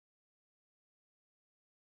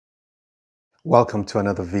Welcome to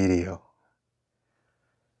another video.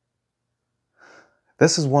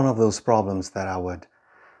 This is one of those problems that I would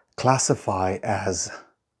classify as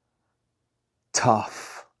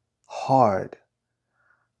tough, hard,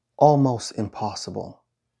 almost impossible.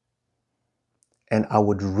 And I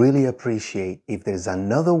would really appreciate if there's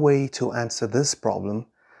another way to answer this problem,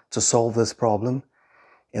 to solve this problem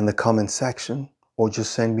in the comment section, or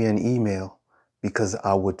just send me an email because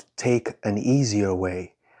I would take an easier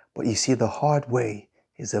way. But you see, the hard way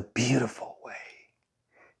is a beautiful way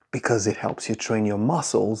because it helps you train your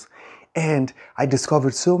muscles. And I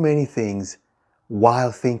discovered so many things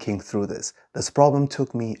while thinking through this. This problem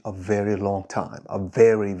took me a very long time, a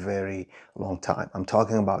very, very long time. I'm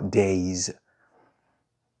talking about days.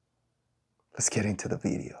 Let's get into the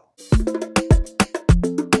video.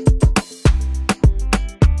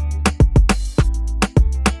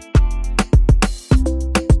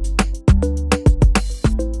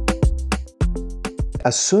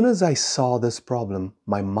 As soon as I saw this problem,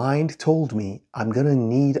 my mind told me I'm going to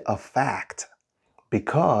need a fact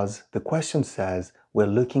because the question says we're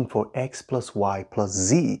looking for x plus y plus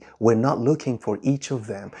z. We're not looking for each of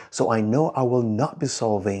them. So I know I will not be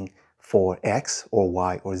solving for x or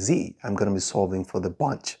y or z. I'm going to be solving for the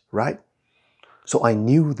bunch, right? So I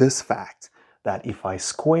knew this fact that if I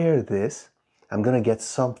square this, I'm going to get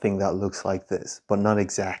something that looks like this, but not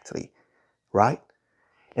exactly, right?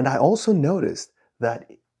 And I also noticed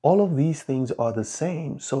that all of these things are the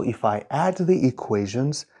same. So if I add the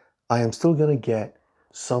equations, I am still going to get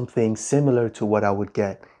something similar to what I would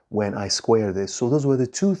get when I square this. So those were the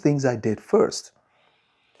two things I did first.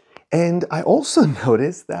 And I also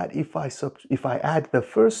noticed that if I add the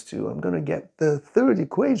first two, I'm going to get the third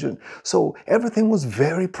equation. So everything was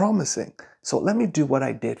very promising. So let me do what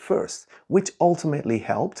I did first, which ultimately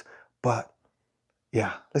helped. But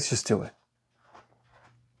yeah, let's just do it.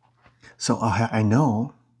 So I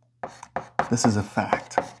know this is a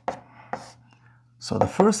fact. So the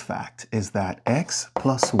first fact is that x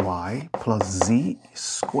plus y plus z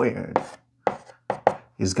squared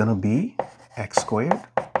is going to be x squared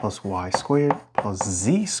plus y squared plus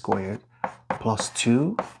z squared plus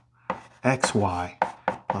 2xy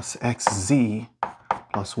plus xz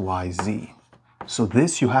plus yz. So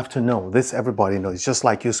this you have to know. This everybody knows. It's just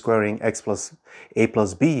like you squaring x plus a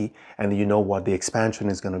plus b, and you know what the expansion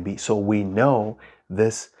is going to be. So we know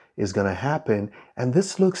this is going to happen. And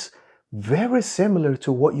this looks very similar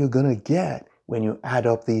to what you're going to get when you add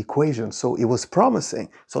up the equations. So it was promising.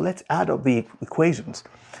 So let's add up the equations.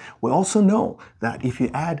 We also know that if you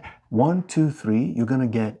add 1, 2, 3, you're going to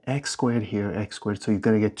get x squared here, x squared. So you're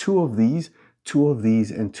going to get two of these,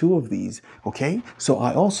 and two of these. Okay? So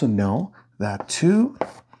I also know that 2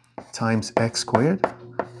 times x squared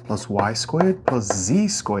plus y squared plus z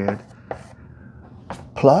squared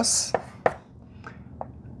plus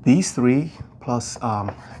these three plus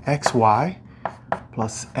xy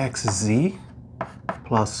plus xz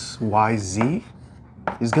plus yz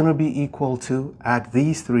is going to be equal to, add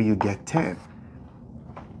these three, you get 10.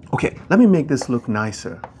 Okay, let me make this look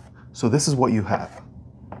nicer. So this is what you have.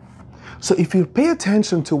 So if you pay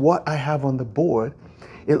attention to what I have on the board,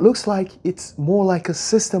 it looks like it's more like a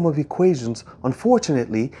system of equations.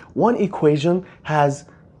 Unfortunately, one equation has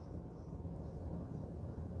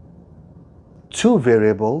two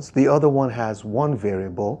variables, the other one has one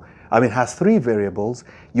variable. Has three variables.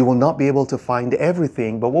 You will not be able to find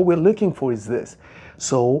everything, but what we're looking for is this.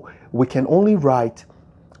 So we can only write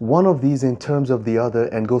one of these in terms of the other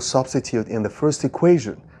and go substitute in the first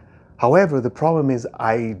equation. However, the problem is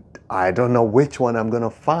I don't know which one I'm going to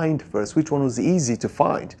find first, which one was easy to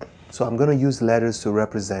find. So I'm going to use letters to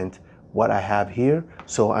represent what I have here.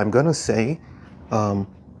 So I'm going to say,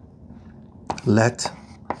 let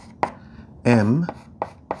m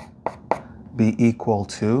be equal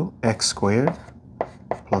to x squared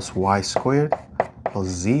plus y squared plus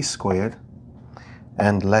z squared,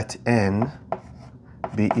 and let n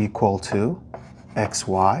be equal to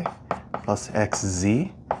xy plus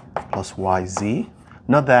xz plus yz.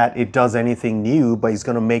 Not that it does anything new, but it's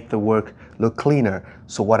going to make the work look cleaner.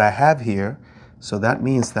 So what I have here, so that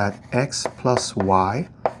means that x plus y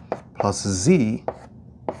plus z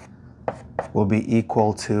will be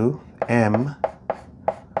equal to m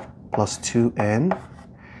plus 2n.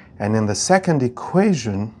 And in the second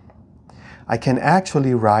equation, I can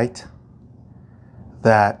actually write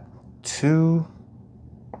that 2m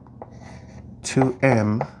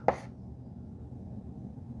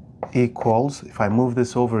equals, if I move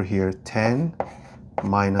this over here, 10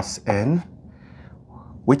 minus n,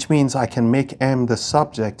 which means I can make m the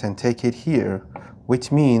subject and take it here,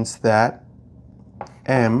 which means that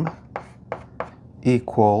m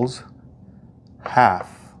equals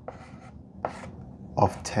half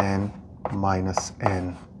of 10 minus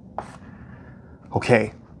n.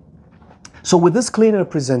 Okay, so with this clean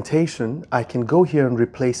representation, I can go here and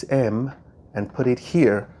replace m and put it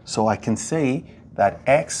here. So I can say that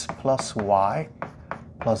x plus y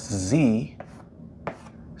plus z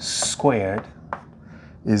squared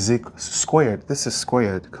is squared. This is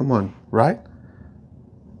squared. Come on, right?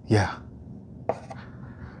 Yeah.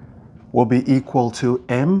 Will be equal to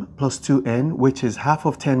m plus 2n, which is half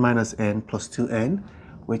of 10 minus n plus 2n,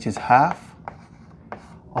 which is half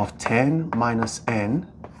of 10 minus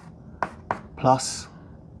n plus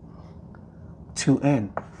 2n.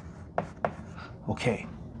 Okay.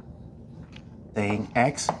 Saying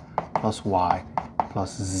x plus y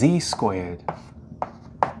plus z squared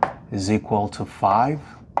is equal to 5.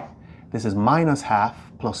 This is minus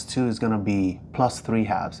half, plus 2 is going to be plus 3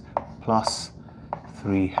 halves, plus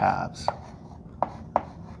 3 halves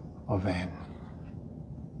of n.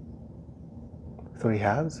 3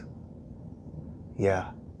 halves?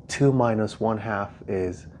 Yeah. 2 minus 1 half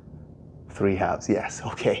is 3 halves. Yes,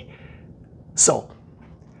 okay. So,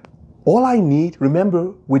 all I need,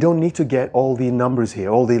 remember, we don't need to get all the numbers here,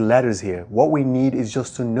 all the letters here. What we need is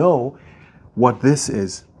just to know what this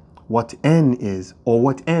is, what n is, or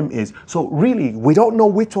what m is. So really, we don't know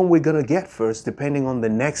which one we're going to get first, depending on the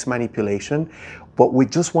next manipulation, but we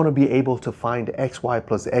just want to be able to find xy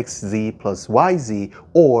plus xz plus yz,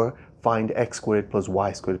 or find x squared plus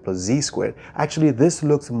y squared plus z squared. Actually, this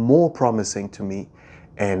looks more promising to me,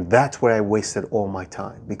 and that's where I wasted all my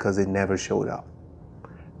time, because it never showed up.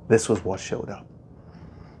 This was what showed up.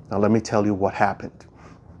 Now let me tell you what happened.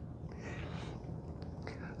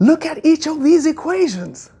 Look at each of these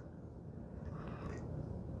equations.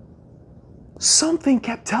 Something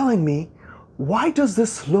kept telling me, why does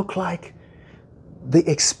this look like the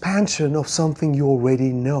expansion of something you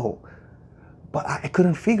already know? But I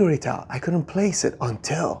couldn't figure it out. I couldn't place it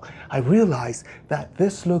until I realized that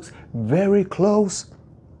this looks very close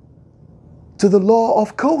to the law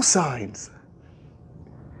of cosines.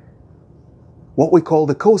 What we call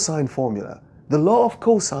the cosine formula. The law of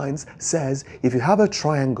cosines says if you have a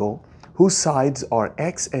triangle whose sides are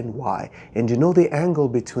x and y, and you know the angle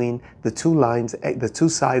between the two lines, the two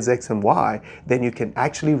sides x and y, then you can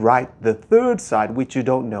actually write the third side, which you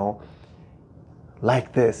don't know,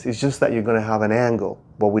 like this. It's just that you're going to have an angle,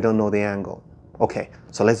 but we don't know the angle. Okay,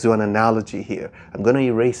 so let's do an analogy here. I'm going to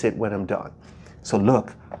erase it when I'm done. So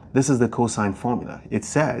look, this is the cosine formula. It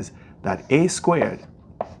says that a squared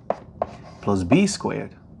plus b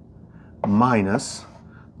squared minus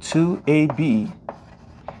 2ab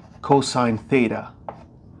cosine theta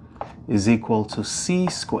is equal to c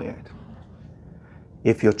squared.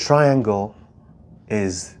 If your triangle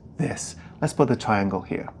is this, let's put the triangle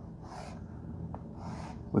here.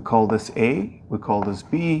 We call this A, we call this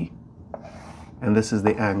B, and this is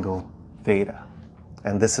the angle theta.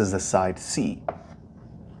 And this is the side C.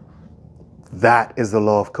 That is the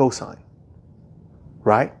law of cosine,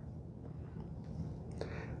 right?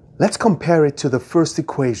 Let's compare it to the first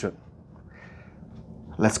equation.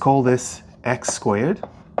 Let's call this x squared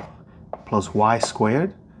plus y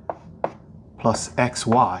squared plus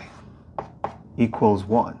xy equals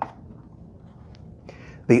 1.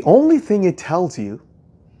 The only thing it tells you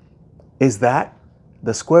is that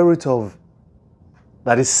the square root of,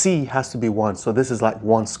 that is c, has to be 1. So this is like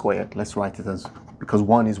 1 squared. Let's write it as, because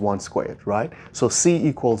 1 is 1 squared, right? So c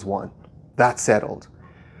equals 1. That's settled.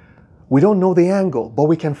 We don't know the angle, but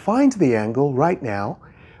we can find the angle right now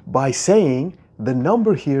by saying the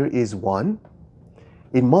number here is 1.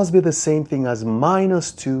 It must be the same thing as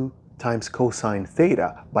minus 2 times cosine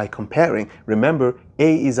theta by comparing. Remember,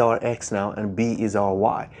 A is our x now and B is our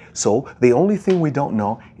y. So the only thing we don't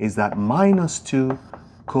know is that minus 2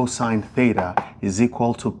 cosine theta is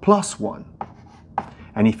equal to plus 1.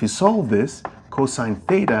 And if you solve this, cosine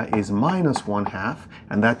theta is minus 1/2,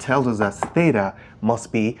 and that tells us that theta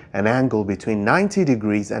must be an angle between 90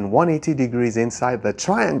 degrees and 180 degrees inside the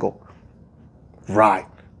triangle. Right.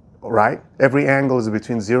 Right? Every angle is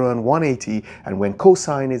between 0 and 180, and when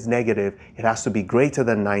cosine is negative, it has to be greater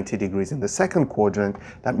than 90 degrees in the second quadrant.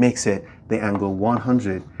 That makes it the angle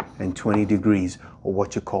 120 degrees, or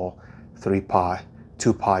what you call 2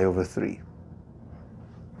 pi over 3.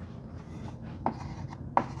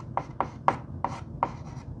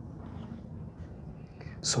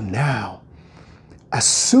 So now, as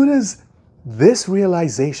soon as this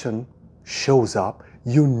realization shows up,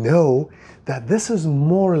 you know that this is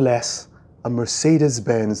more or less a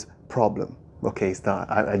Mercedes-Benz problem. Okay, it's not,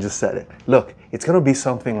 I just said it. Look, it's going to be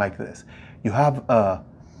something like this. You have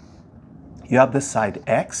this side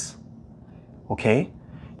x, okay?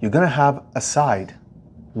 you're going to have a side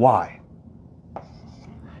y.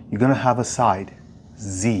 You're going to have a side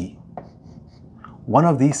z. One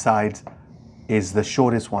of these sides is the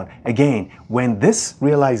shortest one. Again, when this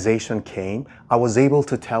realization came, I was able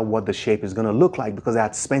to tell what the shape is going to look like because I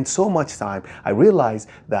had spent so much time. I realized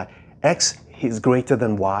that x is greater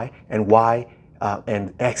than y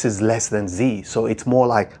and x is less than z. So it's more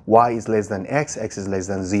like y is less than x is less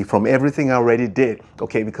than z from everything I already did,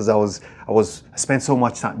 okay, because I spent so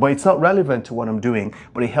much time. But it's not relevant to what I'm doing,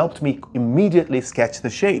 but it helped me immediately sketch the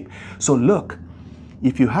shape. So look,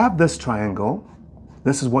 if you have this triangle,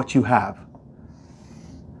 this is what you have.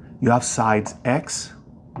 You have sides x,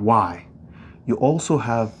 y. You also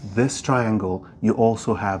have this triangle. You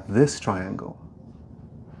also have this triangle.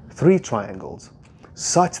 3 triangles,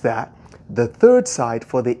 such that the third side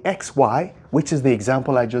for the xy, which is the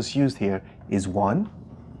example I just used here, is 1.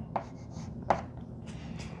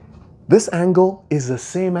 This angle is the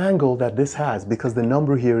same angle that this has because the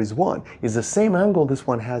number here is 1. It's the same angle this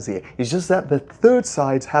one has here. It's just that the third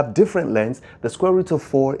sides have different lengths. The square root of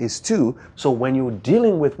 4 is 2. So when you're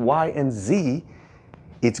dealing with y and z,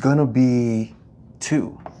 it's going to be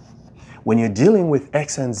 2. When you're dealing with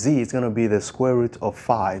x and z, it's going to be the square root of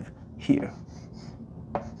 5 here.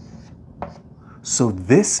 So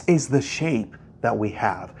this is the shape that we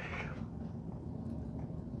have.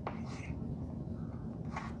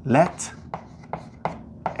 Let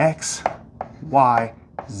x, y,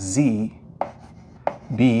 z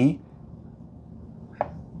be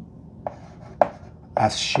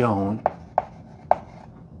as shown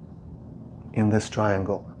in this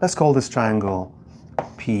triangle. Let's call this triangle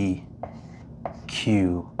P,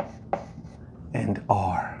 Q, and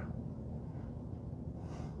R.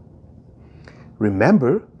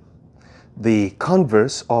 Remember the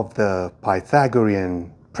converse of the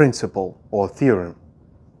Pythagorean principle or theorem.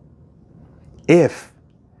 If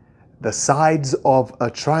the sides of a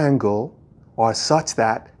triangle are such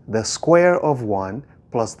that the square of one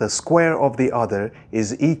plus the square of the other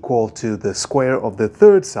is equal to the square of the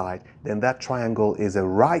third side, then that triangle is a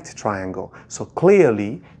right triangle. So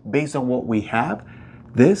clearly, based on what we have,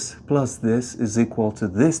 this plus this is equal to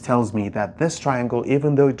this tells me that this triangle,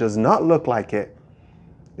 even though it does not look like it,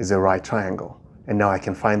 is a right triangle. And now I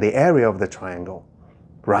can find the area of the triangle,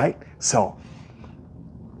 right? So,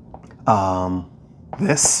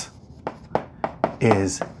 this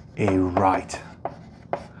is a right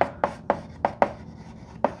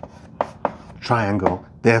triangle.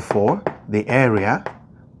 Therefore, the area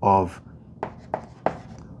of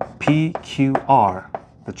PQR,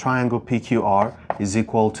 the triangle PQR, is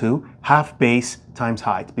equal to half base times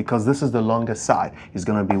height, because this is the longest side. It's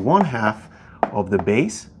going to be 1/2 of the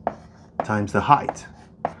base times the height,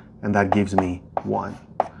 and that gives me 1.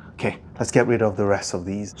 Okay, let's get rid of the rest of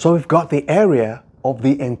these. So we've got the area of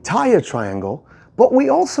the entire triangle, but we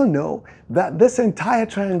also know that this entire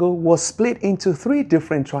triangle was split into 3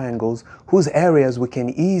 different triangles whose areas we can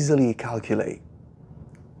easily calculate.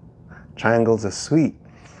 Triangles are sweet.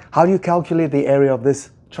 How do you calculate the area of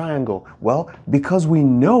this triangle? Well, because we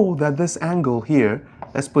know that this angle here,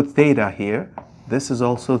 let's put theta here, this is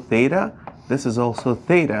also theta, this is also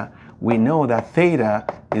theta. We know that theta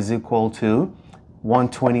is equal to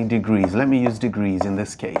 120 degrees. Let me use degrees in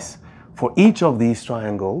this case. For each of these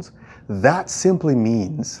triangles, that simply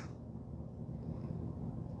means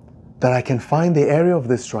that I can find the area of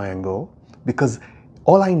this triangle because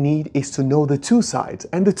all I need is to know the 2 sides.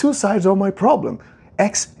 And the 2 sides are my problem,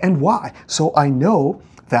 x and y. So I know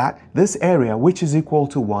that this area, which is equal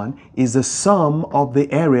to 1, is the sum of the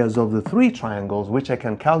areas of the 3 triangles, which I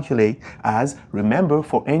can calculate as, remember,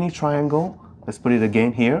 for any triangle, let's put it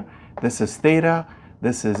again here. This is theta,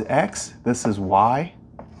 this is x, this is y.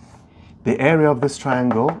 The area of this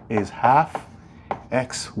triangle is half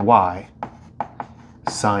xy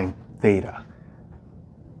sine theta.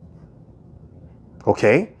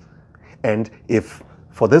 Okay? And if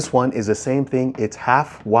for this one is the same thing, it's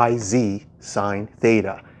half yz sine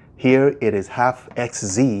theta. Here it is half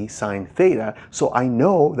xz sine theta. So I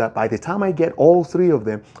know that by the time I get all 3 of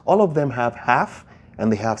them, all of them have half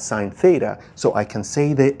and they have sine theta. So I can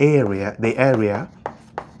say the area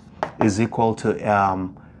is equal to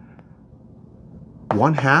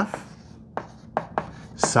 1/2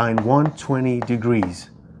 sine 120 degrees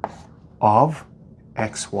of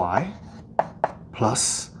xy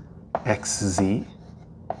plus xz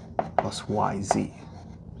plus yz.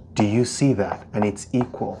 Do you see that? And it's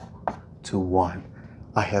equal to 1.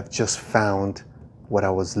 I have just found what I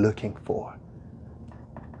was looking for.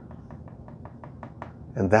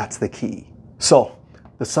 And that's the key. So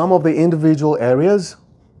the sum of the individual areas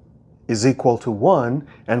is equal to 1,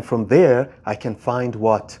 and from there I can find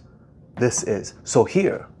what this is. So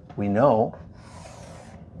here we know,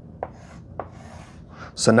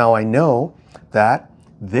 so now I know that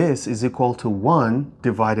this is equal to 1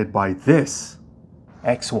 divided by this,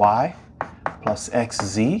 xy plus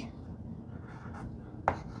xz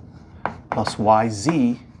plus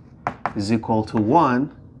yz is equal to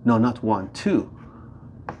 1, no, not 1, 2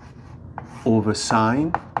 over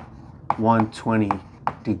sine 120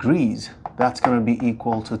 degrees. That's going to be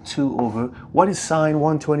equal to 2 over, what is sine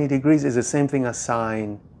 120 degrees? Is the same thing as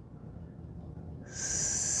sine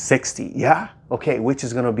 60, yeah? Okay, which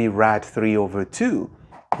is going to be rad 3 over 2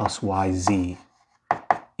 plus yz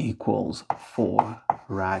equals 4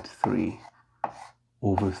 rad 3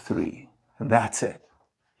 over 3. And that's it.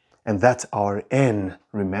 And that's our n.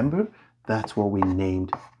 Remember? That's what we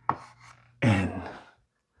named n.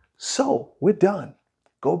 So we're done.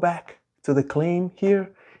 Go back to the claim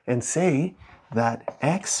here and say that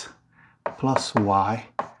x plus y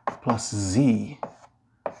plus z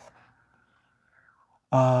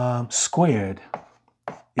squared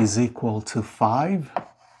is equal to 5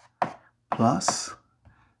 plus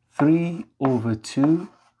 3 over 2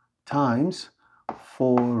 times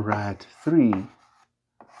 4 rad 3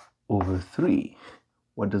 over 3.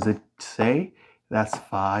 What does it say? That's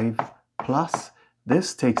 5 plus,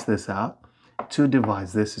 this takes this out, 2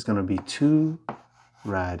 divides this is going to be 2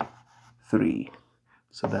 rad 3.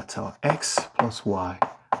 So that's our x plus y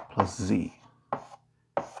plus z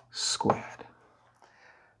squared.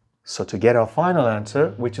 So to get our final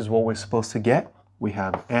answer, which is what we're supposed to get, we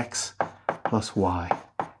have x plus y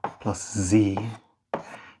plus z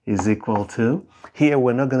is equal to, here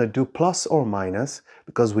we're not going to do plus or minus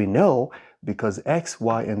because we know, because x,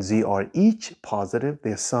 y, and z are each positive,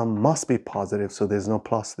 their sum must be positive, so there's no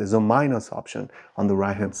plus, there's no minus option on the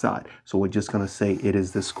right hand side. So we're just going to say it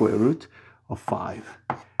is the square root of 5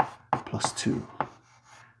 plus 2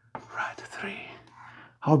 rad 3.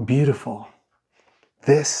 How beautiful.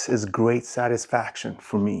 This is great satisfaction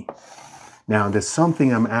for me. Now there's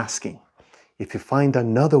something I'm asking. If you find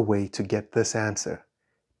another way to get this answer,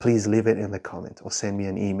 please leave it in the comment or send me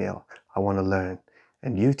an email. I want to learn.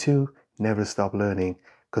 And you too, never stop learning,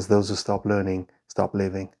 because those who stop learning, stop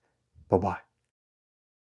living. Bye-bye.